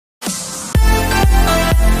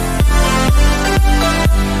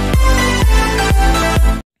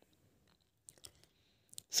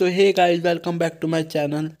So hey guys, welcome back to my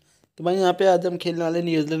channel. तो भाई यहाँ पे आज हम खेलने वाले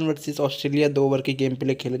न्यूजीलैंड वर्सेस ऑस्ट्रेलिया 2 ओवर की गेम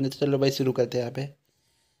प्ले खेलेंगे। तो चलो भाई शुरू करते हैं। यहाँ पे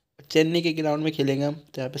चेन्नई के ग्राउंड में खेलेंगे हम।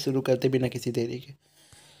 तो यहाँ पे शुरू करते बिना किसी देरी के।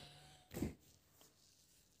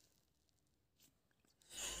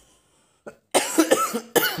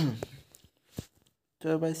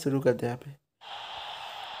 चलो भाई शुरू करते हैं। यहाँ पे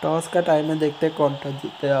टॉस का टाइम है, देखते हैं कौन टॉस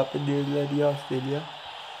जीतता है। यहाँ पे न्यूजीलैंड या ऑस्ट्रेलिया।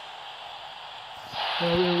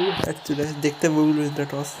 एक्चुअली देखते हैं वो will win the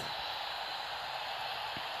toss.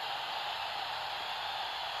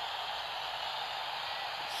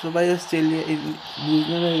 So by Australia, New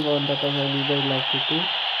Zealand is on the top, and we would like to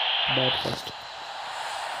bat first.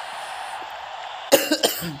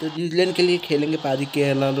 तो न्यूजीलैंड के लिए खेलेंगे पारी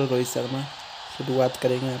केरला और रोहित शर्मा। शुरुआत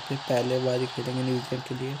करेंगे यहाँ पे, पहले बारी खेलेंगे न्यूजीलैंड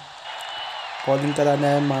के लिए। बॉलिंग कराना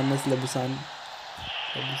है मानस लबुशान।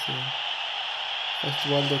 फर्स्ट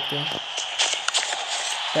बॉल देखते हैं।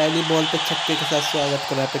 पहली बॉल पे छक्के के साथ स्वागत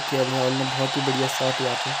करा पे केरला ने। बहुत ही बढ़िया शॉट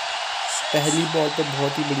यहाँ पे। पहली बॉल पे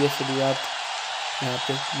बहुत ही बढ़िया शुरुआत यहाँ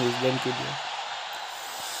पे न्यूजीलैंड के लिए।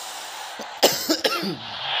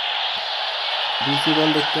 दूसरी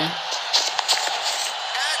बॉल देखते हैं।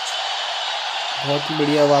 बहुत ही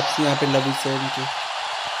बढ़िया वापसी यहाँ पे लबुशान की।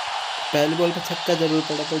 पहली बॉल पे छक्का जरूर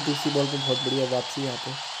पड़ा, पर दूसरी बॉल पे बहुत बढ़िया वापसी यहाँ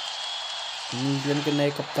पे। न्यूजीलैंड के नए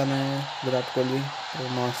कप्तान आए हैं विराट कोहली और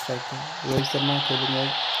नॉन स्ट्राइक पे रोहित शर्मा खेलेंगे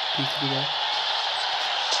तीसरी बॉल।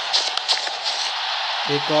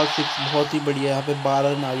 एक और सिक्स, बहुत ही बढ़िया। यहाँ पे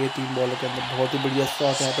 12 रन आ गए 3 बॉल के अंदर। बहुत ही बढ़िया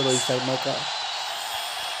शॉट यहाँ पे रोहित शर्मा का।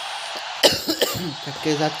 छक्के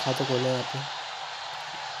के साथ खाता खोला यहाँ पे।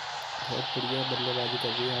 बहुत बढ़िया बल्लेबाजी कर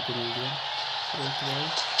रही है यहाँ पे न्यूजीलैंड।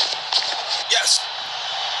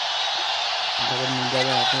 मिल जाएगा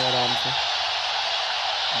यहाँ पे आराम से।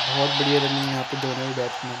 बहुत बढ़िया रनिंग यहाँ पे दोनों ही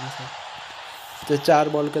बैट्समैन से। तो 4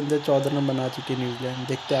 बॉल के अंदर 14 रन बना चुकी है न्यूजीलैंड।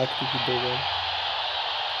 देखते हैं आखिरी की 2 ball.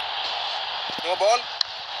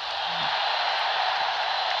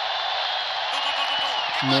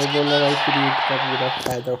 No bowler I create का पूरा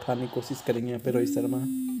फायदा उठाने की कोशिश करेंगे यहाँ पे रोहित शर्मा।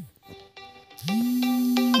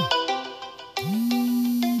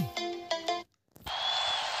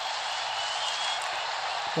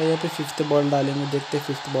 और यहाँ पे 5th बॉल डालेंगे। देखते हैं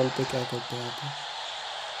 5th बॉल पे क्या करते हैं यहाँ पे।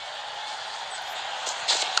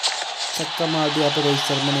 छक्का मार दिया यहाँ पे रोहित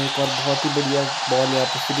शर्मा ने। एक और बहुत ही बढ़िया बॉल यहाँ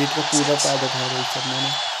पे। क्रिएट का पूरा फायदा उठाया रोहित शर्मा ने।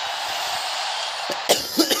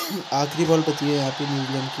 आखिरी बॉल बची है यहाँ पे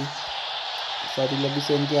न्यूजीलैंड की। सॉरी,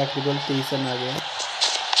 लबुशान की आखिरी बॉल 23 रन आ गया।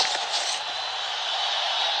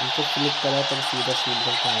 इसको फ्लिक करा पर सीधा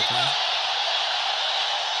फील्डर का आता है।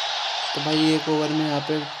 तो भाई एक ओवर में यहाँ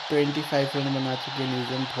पे 25 रन बना चुके हैं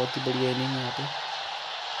न्यूजीलैंड। बहुत ही बढ़िया इनिंग है यहाँ पे।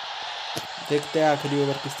 देखते हैं आखिरी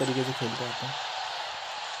ओवर किस तरीके से खेलते हैं।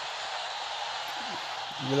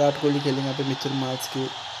 विराट कोहली खेलेंगे यहाँ पे मिचेल मार्श के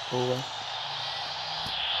ओवर।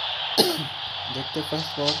 देखते हैं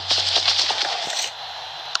फर्स्ट बॉल।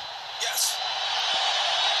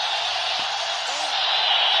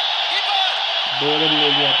 2 रन ले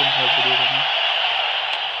लिया तो बहुत बढ़िया रन।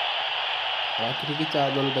 आखिरी की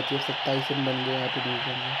 4 बॉल बची, 27 रन बन गए यहाँ पे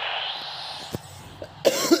न्यूजीलैंड में।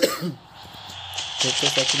 देखते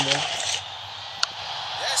सेकंड बॉल।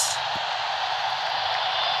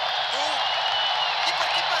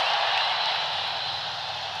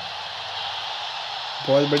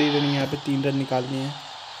 बहुत बड़ी रनिंग यहाँ पे, 3 रन निकालनी है।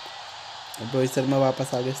 अब रोहित शर्मा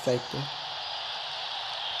वापस आ गए स्ट्राइक पे।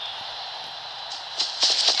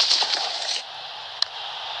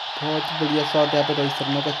 बहुत ही बढ़िया शॉट यहाँ पे रोहित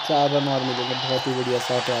शर्मा का। 4 रन और मिलेंगे। बहुत ही बढ़िया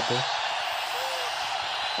शॉट यहाँ पे।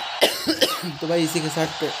 तो भाई इसी के साथ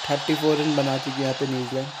 34 रन बना चुकी है यहाँ पे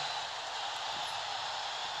न्यूजीलैंड।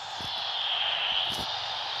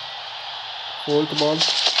 फोर्थ बॉल,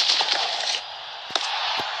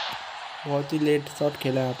 बहुत ही लेट शॉट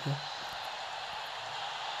खेला यहाँ पे।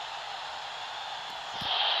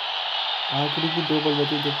 आखिरी की 2 बॉल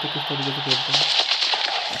बची। देखते किस तरीके से खेलते हैं।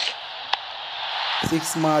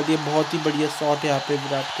 6 मार दिए। बहुत ही बढ़िया शॉट यहाँ पे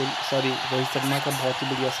विराट कोहली, सॉरी रोहित शर्मा का। बहुत ही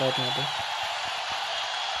बढ़िया शॉट यहाँ पे।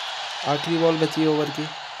 आखिरी बॉल बची ओवर की।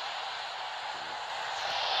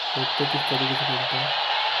 देखते किस तरीके से खेलते हैं।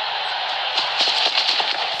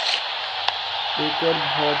 एक और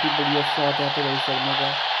बहुत ही बढ़िया शॉट यहाँ पे रोहित शर्मा का।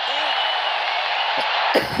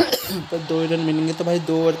 पर 2 रन मिलेंगे। तो भाई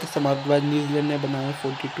 2 ओवर के समाप्त बाद न्यूजीलैंड ने बनाए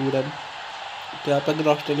 42 रन। तो यहाँ पर अगर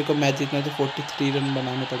ऑस्ट्रेलिया को मैच जीतना है तो 43 रन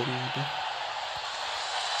बनाने पड़ेंगे यहाँ पे।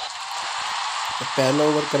 तो पहला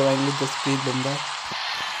ओवर करवाएंगे जसप्रीत बुमराह।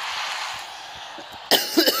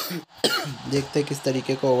 देखते हैं किस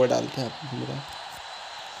तरीके का ओवर डालते हैं आप बुमराह।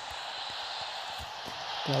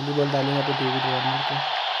 पहली बॉल डालेंगे यहाँ पे डेविड वार्नर को।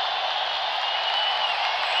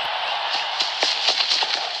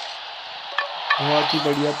 बहुत ही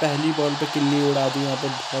बढ़िया, पहली बॉल पे किल्ली उड़ा दी यहाँ पे,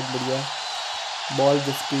 बहुत बढ़िया बॉल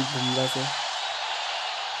जसप्रीत बुमराह से।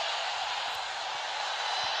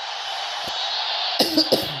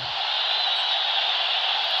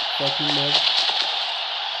 सेकंड बॉल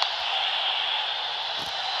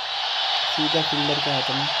सीधा फील्डर के हाथ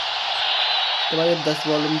में। तो भाई 10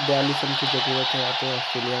 बॉल में 42 रन की जरूरत है यहाँ पे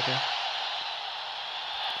ऑस्ट्रेलिया को।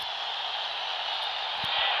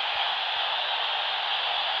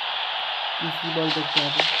 तीसरी बॉल देखते हैं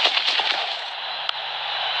यहाँ पे,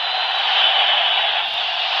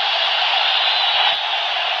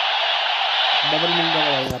 डबल मिल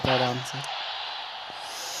जाएगा भाई यहाँ पे आराम से।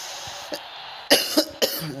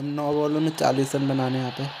 9 बॉलों में 40 रन बनाने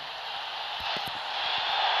यहाँ पे।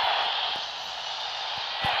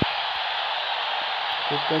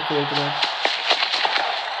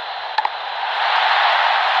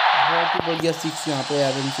 बहुत ही बढ़िया सिक्स यहाँ पे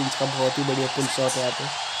एरन फिंच का, बहुत ही बढ़िया पुल शॉट है यहाँ पे,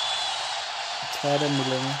 6 रन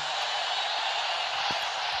मिलेंगे।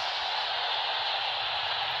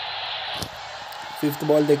 फिफ्थ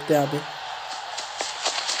बॉल देखते हैं यहाँ पे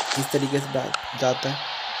किस तरीके से जाता है।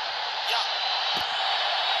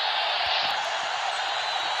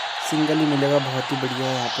 सिंगल ही मिलेगा, बहुत ही बढ़िया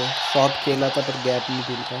है यहाँ पे। शॉट खेला था पर गैप नहीं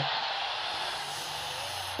मिल पाया।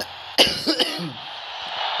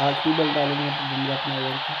 आखिरी बॉल डालेंगे तो बुमराह अपने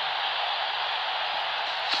ओवर को।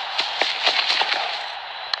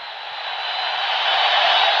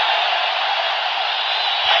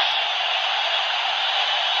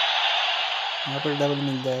 यहाँ पर डबल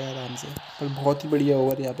मिल जाएगा आराम से, पर बहुत ही बढ़िया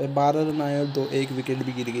ओवर यहाँ पे। 12 रन आए और 1 विकेट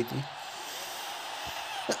भी गिर गई थी।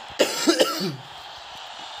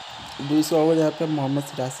 दूसरा ओवर यहाँ पे मोहम्मद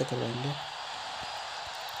सिराज से करवाएंगे,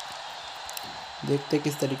 देखते हैं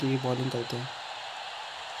किस तरीके की बॉलिंग करते हैं।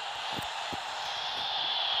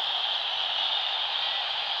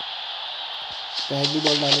 पहली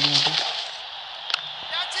बॉल डालेंगे यहाँ पे,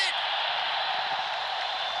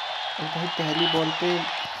 और भाई पहली बॉल पे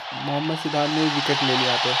मोहम्मद सिराज ने विकेट ले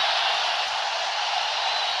लिया था।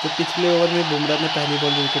 तो पिछले ओवर में बुमराह ने पहली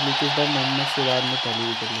बॉल में विकेट ली थी, इस बार मोहम्मद सिराज ने पहली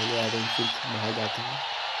विकेट ले लिया। एरन फिंच बाहर जाते हैं।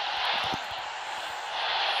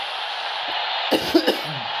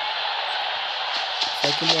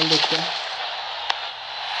 सेकंड बॉल देखते हैं,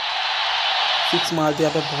 6 मार दिया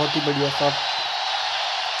यहाँ पे, बहुत ही बढ़िया शॉट,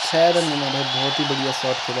 6 रन मिला भाई, बहुत ही बढ़िया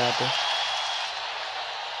शॉट खेला यहाँ पे।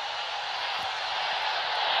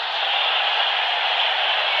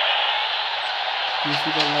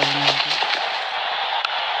 तीसरी बॉल डालेंगे,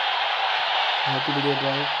 बहुत ही बढ़िया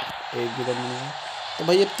ड्राइव, 1 भी रन मिला। तो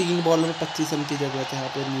भाई अब 3 बॉलों में 25 रन की जरूरत है यहाँ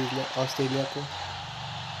पे न्यूजीलैंड ऑस्ट्रेलिया को।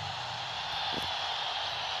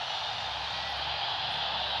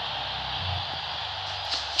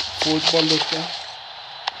 फोर्थ बॉल देखते हैं,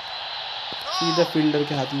 सीधा फील्डर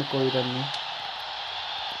के हाथ में, कोई रन नहीं।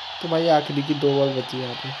 तो भाई आखिरी की 2 बॉल बची है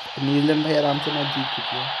यहाँ पे। न्यूजीलैंड भाई आराम से मैच जीत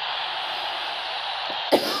चुकी है।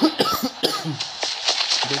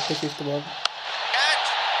 देखते फिफ्थ बॉल,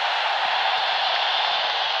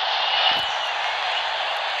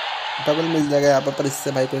 डबल मिल जाएगा यहाँ पर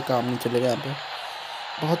इससे भाई कोई काम नहीं चलेगा यहाँ पे।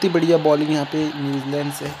 बहुत ही बढ़िया बॉलिंग यहाँ पे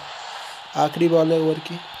न्यूजीलैंड से। आखिरी बॉल है ओवर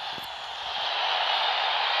की,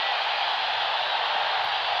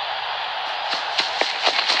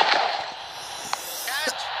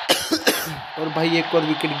 और भाई एक और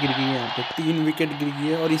विकेट गिर गई है यहाँ पे। 3 विकेट गिर गई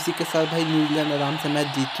है, और इसी के साथ भाई न्यूजीलैंड आराम से मैच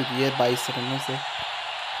जीत चुकी है 22 रनों से।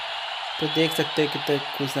 तो देख सकते हैं कितने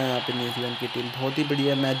खुश हैं यहाँ पे न्यूजीलैंड की टीम। बहुत ही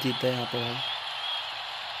बढ़िया मैच जीता है यहाँ पे भाई,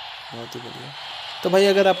 बहुत ही बढ़िया। तो भाई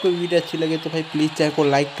अगर आपको वीडियो अच्छी लगे तो भाई प्लीज़ चैनल को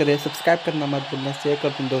लाइक करें, सब्सक्राइब करना मत भूलना, शेयर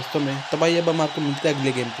कर अपने दोस्तों में। तो भाई अब हम आपको मिलते हैं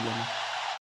अगले गेम प्ले में।